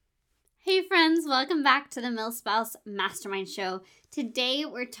friends, welcome back to the MilSpouse Mastermind Show. Today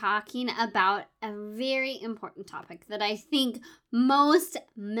we're talking about a very important topic that I think most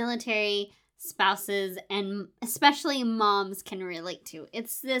military spouses and especially moms can relate to.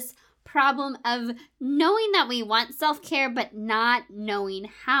 It's this problem of knowing that we want self-care but not knowing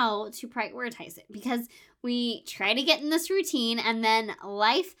how to prioritize it, because we try to get in this routine and then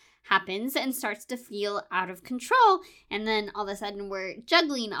life happens and starts to feel out of control, and then all of a sudden we're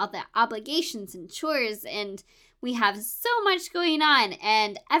juggling all the obligations and chores, and we have so much going on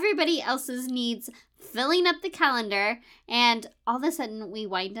and everybody else's needs filling up the calendar, and all of a sudden we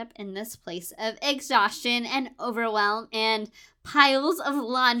wind up in this place of exhaustion and overwhelm and piles of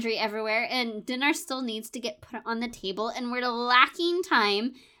laundry everywhere, and dinner still needs to get put on the table, and we're lacking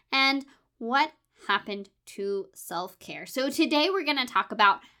time. And what happened to self-care? So today we're going to talk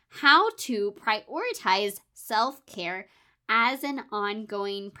about how to prioritize self-care as an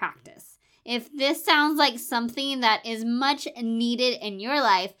ongoing practice. If this sounds like something that is much needed in your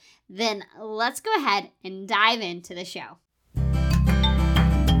life, then let's go ahead and dive into the show.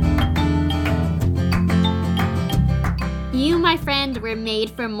 You, my friend, were made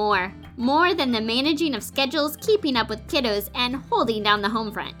for more. More than the managing of schedules, keeping up with kiddos, and holding down the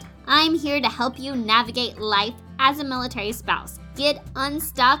home front. I'm here to help you navigate life as a military spouse. Get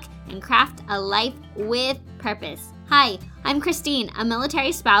unstuck and craft a life with purpose. Hi, I'm Christine, a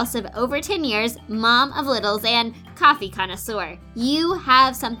military spouse of over 10 years, mom of littles, and coffee connoisseur. You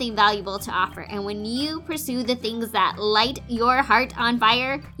have something valuable to offer, and when you pursue the things that light your heart on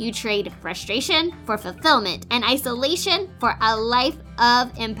fire, you trade frustration for fulfillment and isolation for a life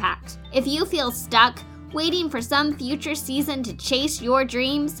of impact. If you feel stuck, waiting for some future season to chase your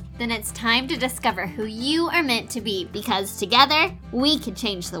dreams, then it's time to discover who you are meant to be, because together we can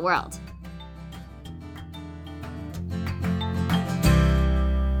change the world.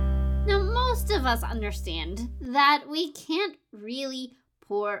 Now, most of us understand that we can't really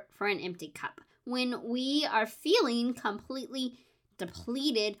pour for an empty cup. When we are feeling completely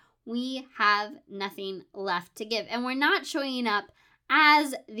depleted, we have nothing left to give, and we're not showing up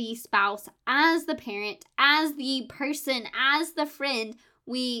as the spouse, as the parent, as the person, as the friend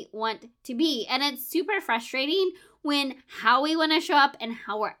we want to be. And it's super frustrating when how we want to show up and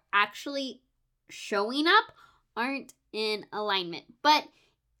how we're actually showing up aren't in alignment. But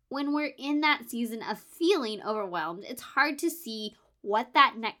when we're in that season of feeling overwhelmed, it's hard to see what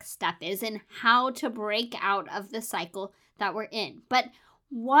that next step is and how to break out of the cycle that we're in. But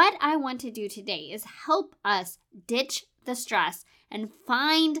what I want to do today is help us ditch the stress and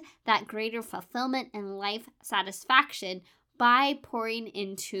find that greater fulfillment and life satisfaction by pouring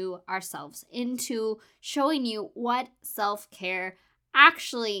into ourselves, into showing you what self-care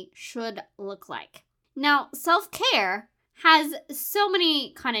actually should look like. Now, self-care has so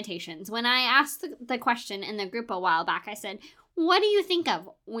many connotations. When I asked the question in the group a while back, I said, what do you think of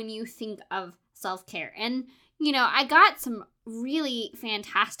when you think of self-care? And I got some really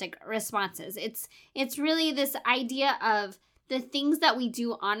fantastic responses. It's really this idea of the things that we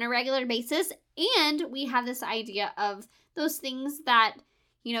do on a regular basis, and we have this idea of those things that,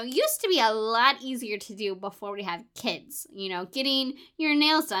 used to be a lot easier to do before we had kids. Getting your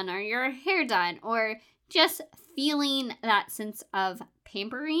nails done or your hair done, or just feeling that sense of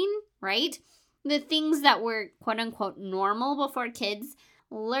pampering, right? The things that were quote unquote normal before kids,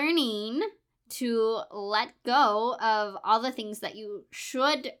 learning to let go of all the things that you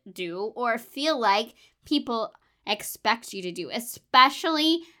should do or feel like people expect you to do,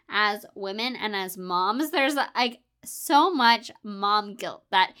 especially as women and as moms. There's so much mom guilt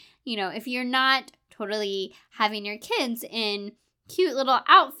that, if you're not totally having your kids in cute little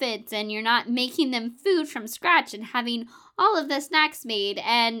outfits and you're not making them food from scratch and having all of the snacks made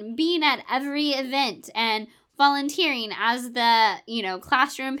and being at every event and volunteering as the,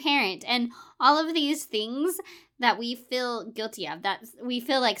 classroom parent and all of these things that we feel guilty of, that we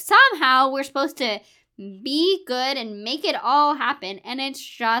feel like somehow we're supposed to be good and make it all happen, and it's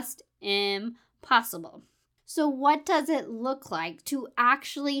just impossible. So what does it look like to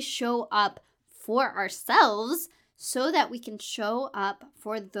actually show up for ourselves so that we can show up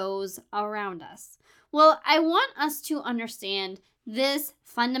for those around us? Well, I want us to understand this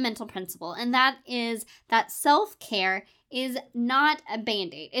fundamental principle, and that is that self-care is not a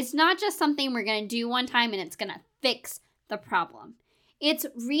Band-Aid. It's not just something we're going to do one time and it's going to fix the problem. It's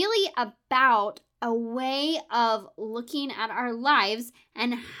really about a way of looking at our lives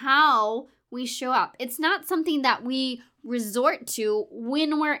and how we show up. It's not something that we resort to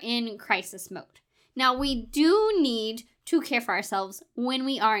when we're in crisis mode. Now, we do need to care for ourselves when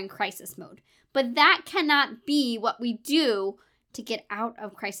we are in crisis mode, but that cannot be what we do to get out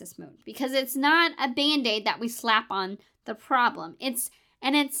of crisis mode, because it's not a band-aid that we slap on the problem. It's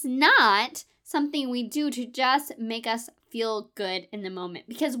not something we do to just make us feel good in the moment,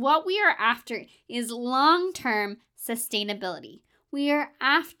 because what we are after is long-term sustainability. We are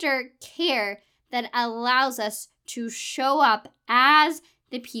after care that allows us to show up as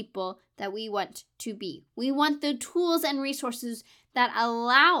the people that we want to be. We want the tools and resources that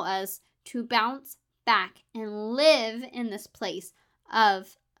allow us to bounce back and live in this place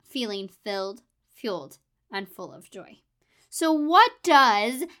of feeling filled, fueled, and full of joy. So what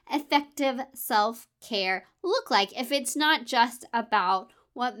does effective self-care look like if it's not just about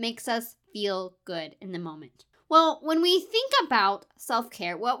what makes us feel good in the moment? Well, when we think about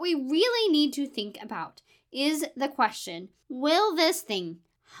self-care, what we really need to think about is the question, will this thing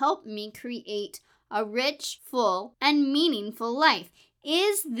help me create a rich, full, and meaningful life?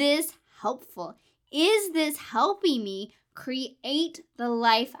 Is this helpful? Is this helping me create the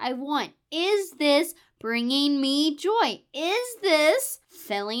life I want? Is this bringing me joy? Is this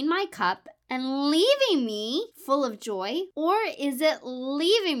filling my cup and leaving me full of joy? Or is it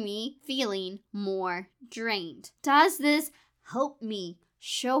leaving me feeling more drained? Does this help me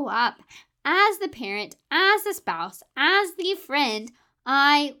show up as the parent, as the spouse, as the friend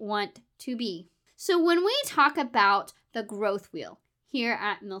I want to be? So when we talk about the growth wheel here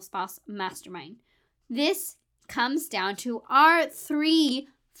at MilSpouse Mastermind, this comes down to our 3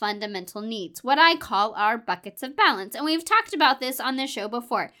 fundamental needs, what I call our buckets of balance. And we've talked about this on the show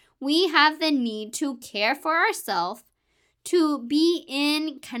before. We have the need to care for ourselves, to be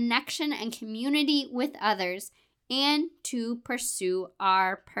in connection and community with others, and to pursue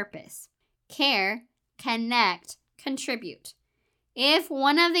our purpose. Care, connect, contribute. If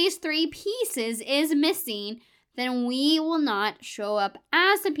one of these 3 pieces is missing, then we will not show up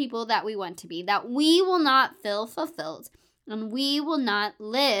as the people that we want to be, that we will not feel fulfilled, and we will not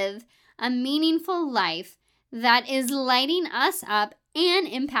live a meaningful life that is lighting us up and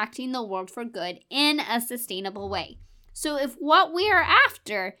impacting the world for good in a sustainable way. So if what we are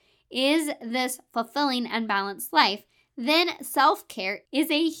after is this fulfilling and balanced life, then self-care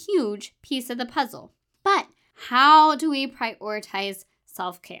is a huge piece of the puzzle. But how do we prioritize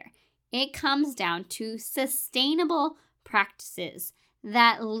self-care? It comes down to sustainable practices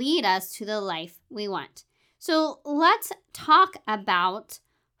that lead us to the life we want. So let's talk about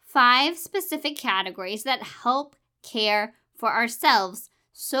 5 specific categories that help care for ourselves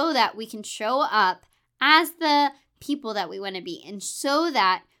so that we can show up as the people that we want to be, and so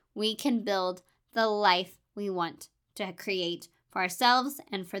that we can build the life we want to create for ourselves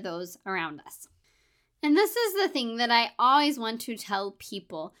and for those around us. And this is the thing that I always want to tell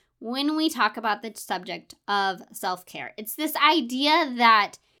people when we talk about the subject of self-care. It's this idea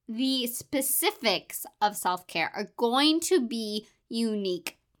that the specifics of self-care are going to be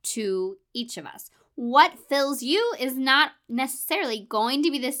unique to each of us. What fills you is not necessarily going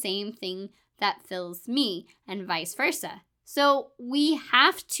to be the same thing that fills me, and vice versa. So we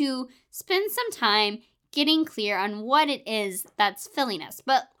have to spend some time getting clear on what it is that's filling us.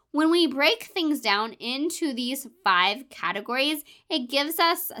 But when we break things down into these 5 categories, it gives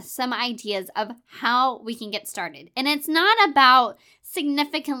us some ideas of how we can get started. And it's not about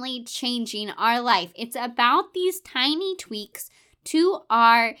significantly changing our life. It's about these tiny tweaks to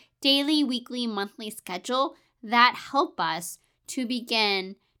our daily, weekly, monthly schedule that help us to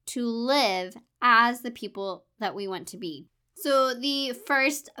begin to live as the people that we want to be. So the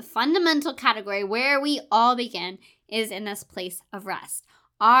first fundamental category where we all begin is in this place of rest.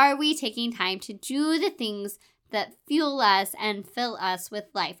 Are we taking time to do the things that fuel us and fill us with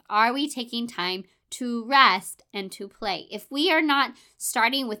life? Are we taking time to rest and to play? If we are not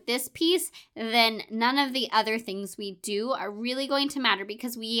starting with this piece, then none of the other things we do are really going to matter,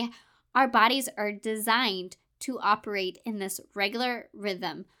 because our bodies are designed to operate in this regular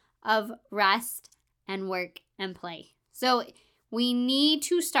rhythm of rest and work and play. So we need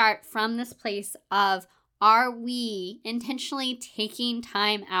to start from this place of, are we intentionally taking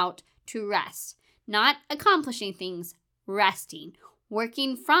time out to rest? Not accomplishing things, resting,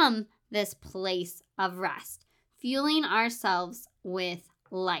 working from this place of rest, fueling ourselves with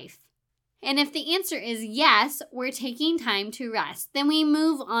life. And if the answer is yes, we're taking time to rest, then we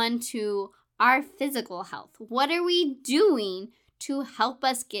move on to our physical health. What are we doing to help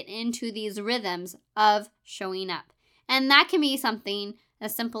us get into these rhythms of showing up? And that can be something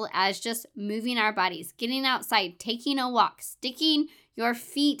as simple as just moving our bodies, getting outside, taking a walk, sticking your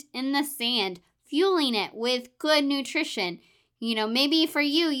feet in the sand, fueling it with good nutrition. Maybe for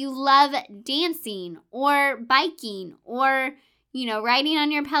you love dancing or biking or, riding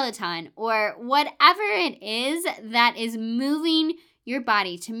on your Peloton or whatever it is that is moving your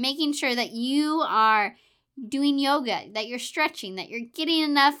body, to making sure that you are doing yoga, that you're stretching, that you're getting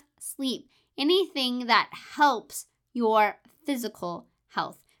enough sleep, anything that helps your physical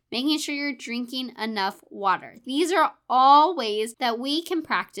health. Making sure you're drinking enough water. These are all ways that we can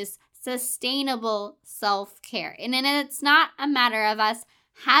practice sustainable self-care. And then it's not a matter of us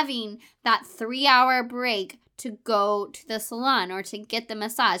having that 3-hour break to go to the salon or to get the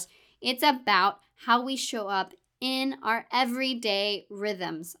massage. It's about how we show up in our everyday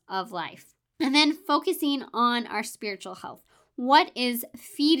rhythms of life. And then focusing on our spiritual health. What is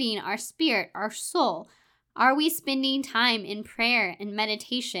feeding our spirit, our soul? Are we spending time in prayer and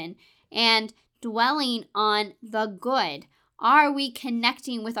meditation and dwelling on the good? Are we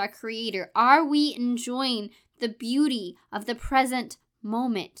connecting with our Creator? Are we enjoying the beauty of the present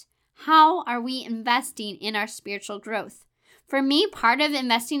moment? How are we investing in our spiritual growth? For me, part of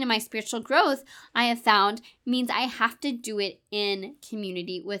investing in my spiritual growth, I have found, means I have to do it in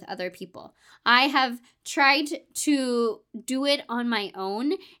community with other people. I have tried to do it on my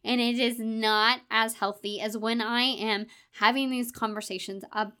own, and it is not as healthy as when I am having these conversations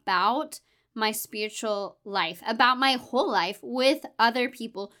about my spiritual life, about my whole life with other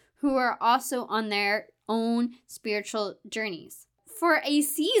people who are also on their own spiritual journeys. For a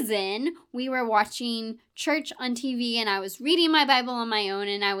season, we were watching church on TV, and I was reading my Bible on my own,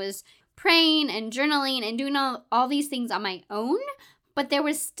 and I was praying and journaling and doing all these things on my own, but there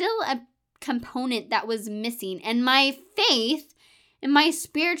was still a component that was missing, and my faith and my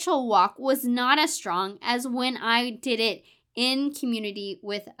spiritual walk was not as strong as when I did it in community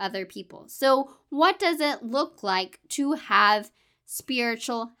with other people. So what does it look like to have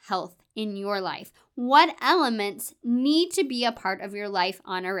spiritual health in your life? What elements need to be a part of your life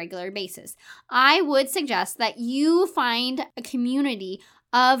on a regular basis? I would suggest that you find a community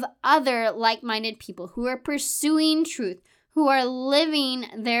of other like-minded people who are pursuing truth, who are living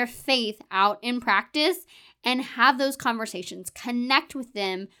their faith out in practice, and have those conversations. Connect with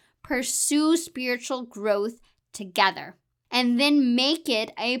them, pursue spiritual growth together, and then make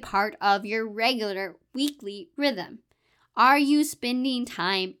it a part of your regular weekly rhythm. Are you spending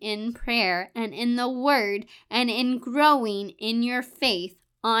time in prayer and in the Word and in growing in your faith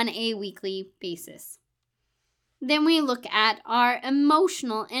on a weekly basis? Then we look at our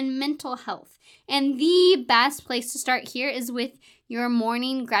emotional and mental health. And the best place to start here is with your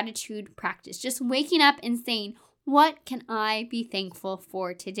morning gratitude practice. Just waking up and saying, what can I be thankful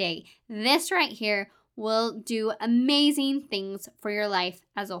for today? This right here will do amazing things for your life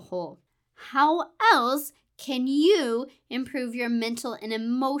as a whole. How else can you improve your mental and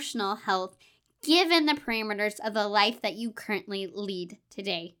emotional health given the parameters of the life that you currently lead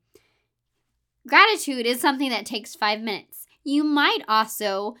today? Gratitude is something that takes 5 minutes. You might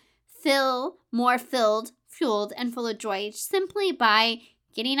also feel more filled, fueled, and full of joy simply by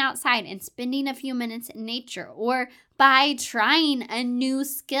getting outside and spending a few minutes in nature, or by trying a new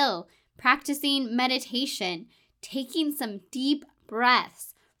skill, practicing meditation, taking some deep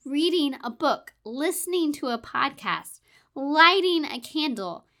breaths, reading a book, listening to a podcast, lighting a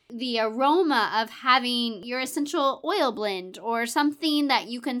candle, the aroma of having your essential oil blend or something that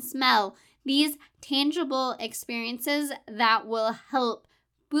you can smell. These tangible experiences that will help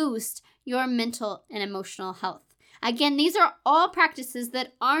boost your mental and emotional health. Again, these are all practices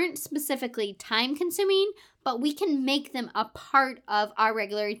that aren't specifically time-consuming, but we can make them a part of our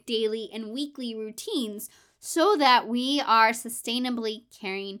regular daily and weekly routines so that we are sustainably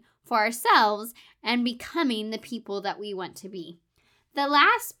caring for ourselves and becoming the people that we want to be. The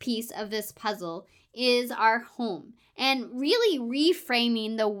last piece of this puzzle is our home, and really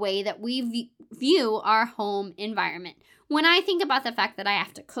reframing the way that we view our home environment. When I think about the fact that I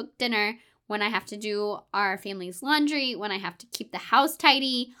have to cook dinner, when I have to do our family's laundry, when I have to keep the house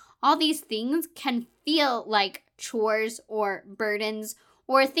tidy, all these things can feel like chores or burdens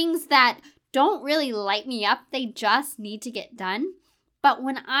or things that don't really light me up. They just need to get done. But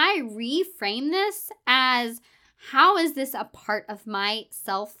when I reframe this as, how is this a part of my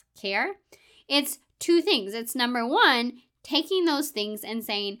self-care? It's two things. It's number one, taking those things and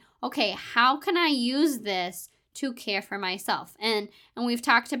saying, okay, how can I use this to care for myself? And we've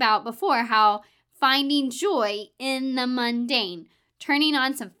talked about before how finding joy in the mundane, turning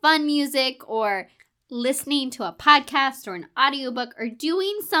on some fun music or listening to a podcast or an audiobook or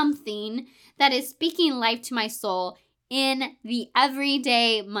doing something that is speaking life to my soul in the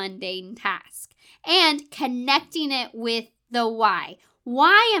everyday mundane task, and connecting it with the why.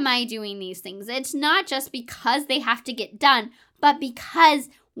 Why am I doing these things? It's not just because they have to get done, but because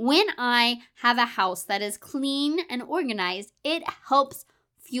when I have a house that is clean and organized, it helps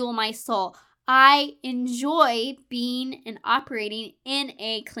fuel my soul. I enjoy being and operating in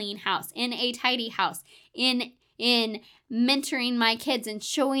a clean house, in a tidy house, in mentoring my kids and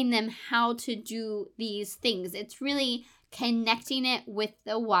showing them how to do these things. It's really connecting it with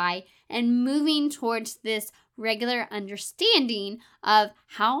the why and moving towards this regular understanding of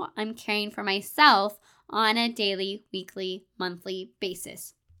how I'm caring for myself on a daily, weekly, monthly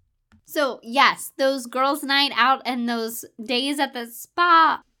basis. So yes, those girls' night out and those days at the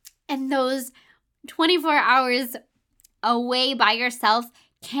spa and those 24 hours away by yourself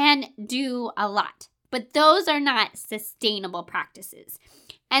can do a lot, but those are not sustainable practices.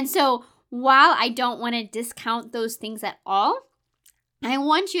 And so while I don't want to discount those things at all, I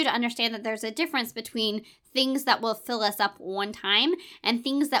want you to understand that there's a difference between things that will fill us up one time and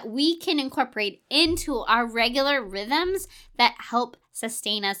things that we can incorporate into our regular rhythms that help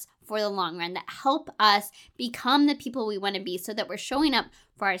sustain us for the long run, that help us become the people we want to be so that we're showing up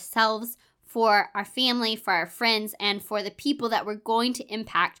for ourselves, for our family, for our friends, and for the people that we're going to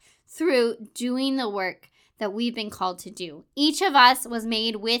impact through doing the work that we've been called to do. Each of us was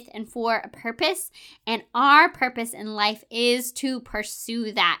made with and for a purpose, and our purpose in life is to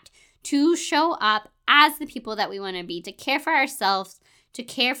pursue that, to show up as the people that we want to be, to care for ourselves, to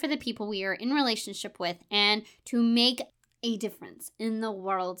care for the people we are in relationship with, and to make a difference in the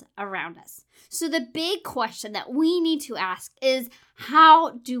world around us. So the big question that we need to ask is,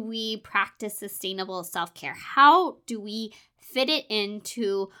 how do we practice sustainable self-care? How do we fit it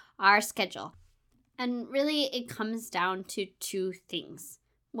into our schedule? And really, it comes down to two things.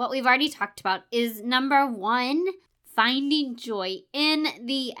 What we've already talked about is number one, finding joy in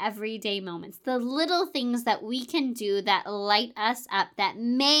the everyday moments, the little things that we can do that light us up, that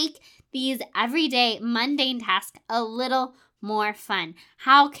make these everyday mundane tasks a little more fun.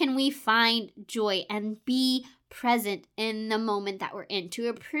 How can we find joy and be present in the moment that we're in, to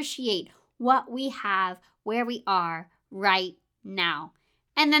appreciate what we have, where we are right now?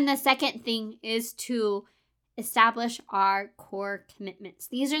 And then the second thing is to establish our core commitments.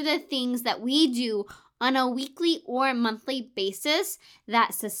 These are the things that we do on a weekly or monthly basis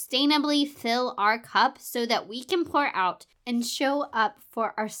that sustainably fill our cup so that we can pour out and show up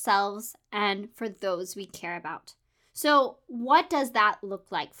for ourselves and for those we care about. So what does that look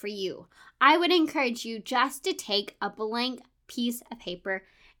like for you? I would encourage you just to take a blank piece of paper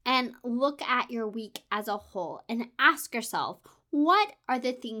and look at your week as a whole and ask yourself, what are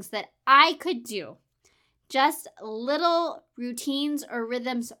the things that I could do? Just little routines or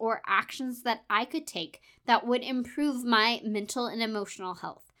rhythms or actions that I could take that would improve my mental and emotional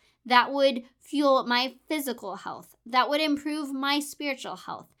health, that would fuel my physical health, that would improve my spiritual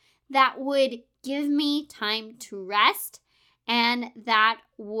health, that would give me time to rest, and that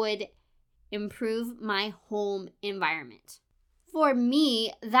would improve my home environment. For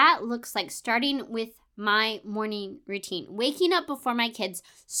me, that looks like starting with my morning routine, waking up before my kids,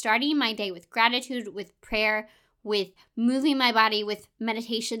 starting my day with gratitude, with prayer, with moving my body, with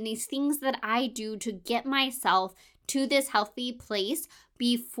meditation, these things that I do to get myself to this healthy place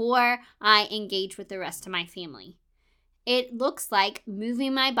before I engage with the rest of my family. It looks like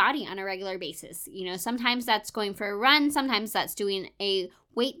moving my body on a regular basis. Sometimes that's going for a run. Sometimes that's doing a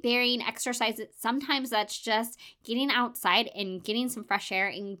weight-bearing exercise. Sometimes that's just getting outside and getting some fresh air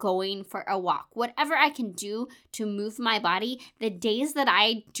and going for a walk. Whatever I can do to move my body, the days that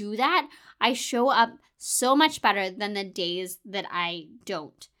I do that, I show up so much better than the days that I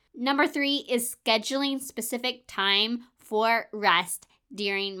don't. Number 3 is scheduling specific time for rest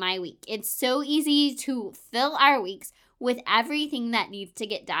during my week. It's so easy to fill our weeks with everything that needs to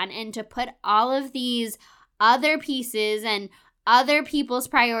get done and to put all of these other pieces and other people's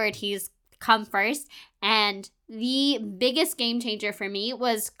priorities come first. And the biggest game changer for me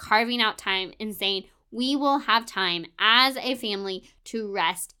was carving out time and saying, we will have time as a family to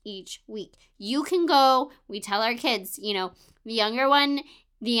rest each week. You can go, we tell our kids, the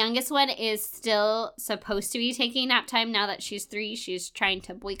youngest one is still supposed to be taking nap time now that she's 3. She's trying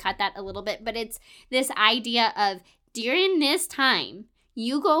to boycott that a little bit, but it's this idea of during this time,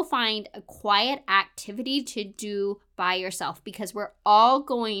 you go find a quiet activity to do by yourself, because we're all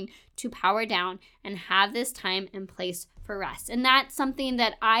going to power down and have this time and place for rest. And that's something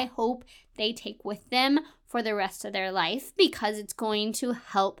that I hope they take with them for the rest of their life, because it's going to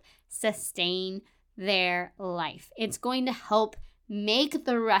help sustain their life. It's going to help make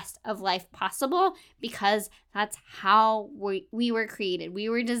the rest of life possible, because that's how we were created. We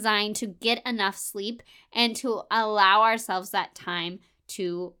were designed to get enough sleep and to allow ourselves that time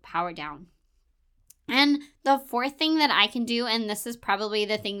to power down. And the fourth thing that I can do, and this is probably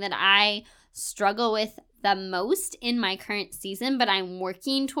the thing that I struggle with the most in my current season, but I'm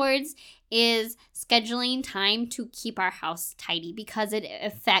working towards, is scheduling time to keep our house tidy, because it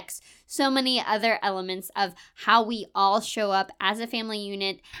affects so many other elements of how we all show up as a family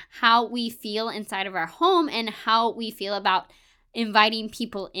unit, how we feel inside of our home, and how we feel about inviting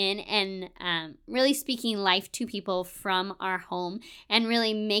people in and really speaking life to people from our home, and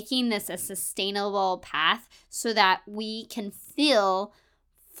really making this a sustainable path so that we can feel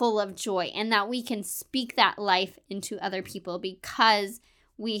full of joy and that we can speak that life into other people because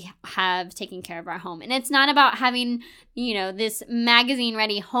we have taken care of our home. And it's not about having, this magazine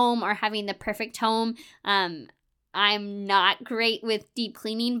ready home or having the perfect home. I'm not great with deep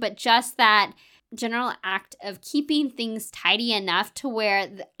cleaning, but just that general act of keeping things tidy enough to where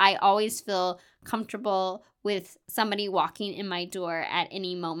I always feel comfortable with somebody walking in my door at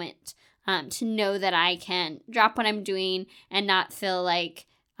any moment, to know that I can drop what I'm doing and not feel like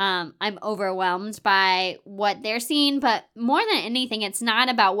I'm overwhelmed by what they're seeing. But more than anything, it's not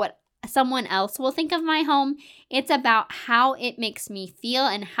about what someone else will think of my home. It's about how it makes me feel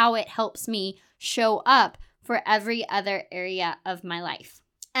and how it helps me show up for every other area of my life.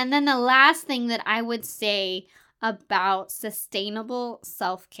 And then the last thing that I would say about sustainable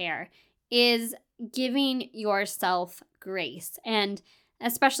self-care is giving yourself grace. And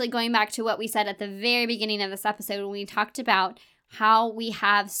especially going back to what we said at the very beginning of this episode when we talked about how we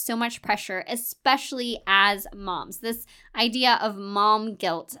have so much pressure, especially as moms. This idea of mom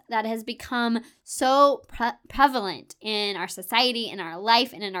guilt that has become so prevalent in our society, in our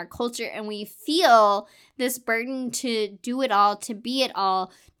life, and in our culture. And we feel this burden to do it all, to be it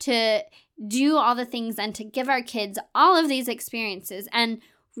all, to do all the things, and to give our kids all of these experiences. And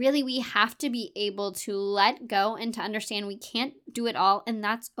really, we have to be able to let go and to understand we can't do it all, and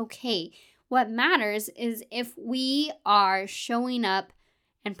that's okay. What matters is if we are showing up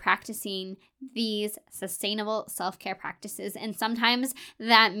and practicing these sustainable self-care practices. And sometimes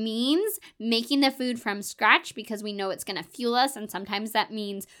that means making the food from scratch because we know it's going to fuel us. And sometimes that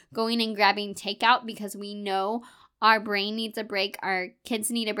means going and grabbing takeout because we know our brain needs a break, our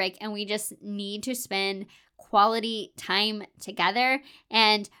kids need a break, and we just need to spend quality time together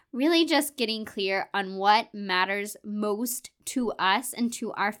and really just getting clear on what matters most to us and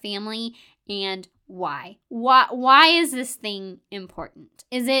to our family and why. Why is this thing important?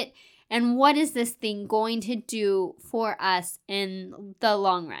 And what is this thing going to do for us in the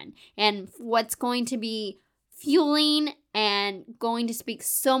long run? And what's going to be fueling and going to speak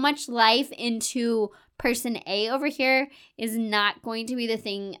so much life into person A over here is not going to be the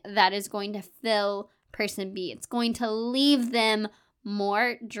thing that is going to fill person B. It's going to leave them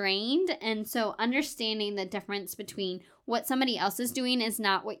more drained. And so understanding the difference between what somebody else is doing is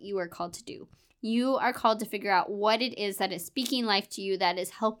not what you are called to do. You are called to figure out what it is that is speaking life to you, that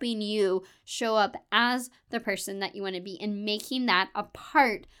is helping you show up as the person that you want to be, and making that a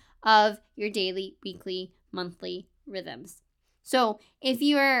part of your daily, weekly, monthly rhythms. So if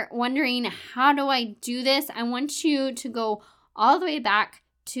you are wondering, how do I do this? I want you to go all the way back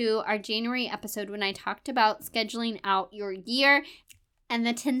to our January episode when I talked about scheduling out your year and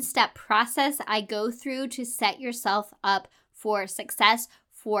the 10-step process I go through to set yourself up for success,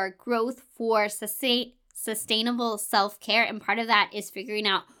 for growth, for sustainable self-care. And part of that is figuring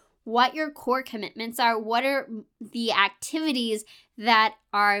out what your core commitments are, what are the activities that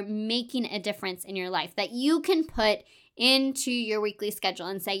are making a difference in your life that you can put into your weekly schedule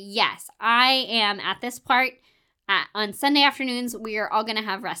and say, yes, I am at this part. On Sunday afternoons, we are all going to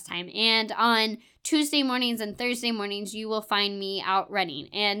have rest time. And on Tuesday mornings and Thursday mornings, you will find me out running.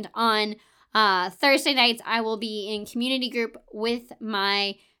 And on Thursday nights, I will be in community group with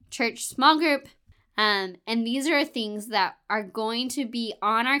my church small group. And these are things that are going to be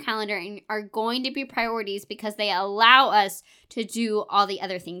on our calendar and are going to be priorities because they allow us to do all the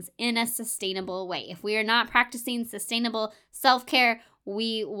other things in a sustainable way. If we are not practicing sustainable self-care,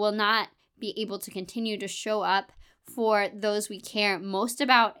 we will not be able to continue to show up for those we care most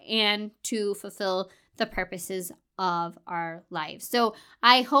about and to fulfill the purposes of our lives. So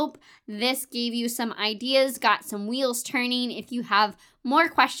I hope this gave you some ideas, got some wheels turning. If you have more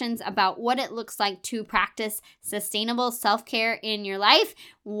questions about what it looks like to practice sustainable self-care in your life,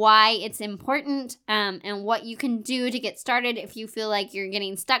 why it's important, and what you can do to get started if you feel like you're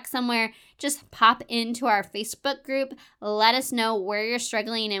getting stuck somewhere, just pop into our Facebook group. Let us know where you're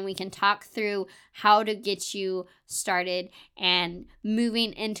struggling and we can talk through how to get you started and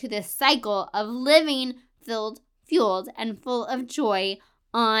moving into this cycle of living filled, fueled, and full of joy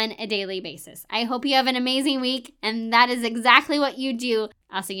on a daily basis. I hope you have an amazing week, and that is exactly what you do.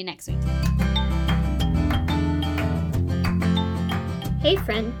 I'll see you next week. Hey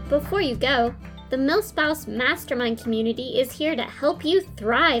friend, before you go, the MilSpouse Mastermind community is here to help you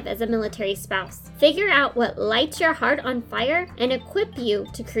thrive as a military spouse. Figure out what lights your heart on fire and equip you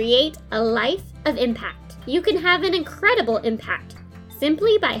to create a life of impact. You can have an incredible impact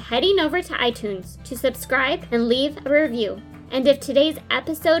simply by heading over to iTunes to subscribe and leave a review. And if today's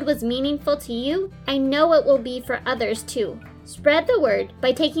episode was meaningful to you, I know it will be for others too. Spread the word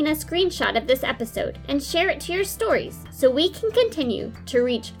by taking a screenshot of this episode and share it to your stories so we can continue to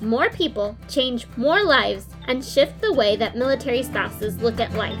reach more people, change more lives, and shift the way that military spouses look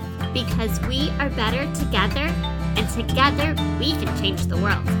at life. Because we are better together, and together we can change the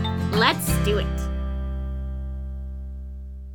world. Let's do it.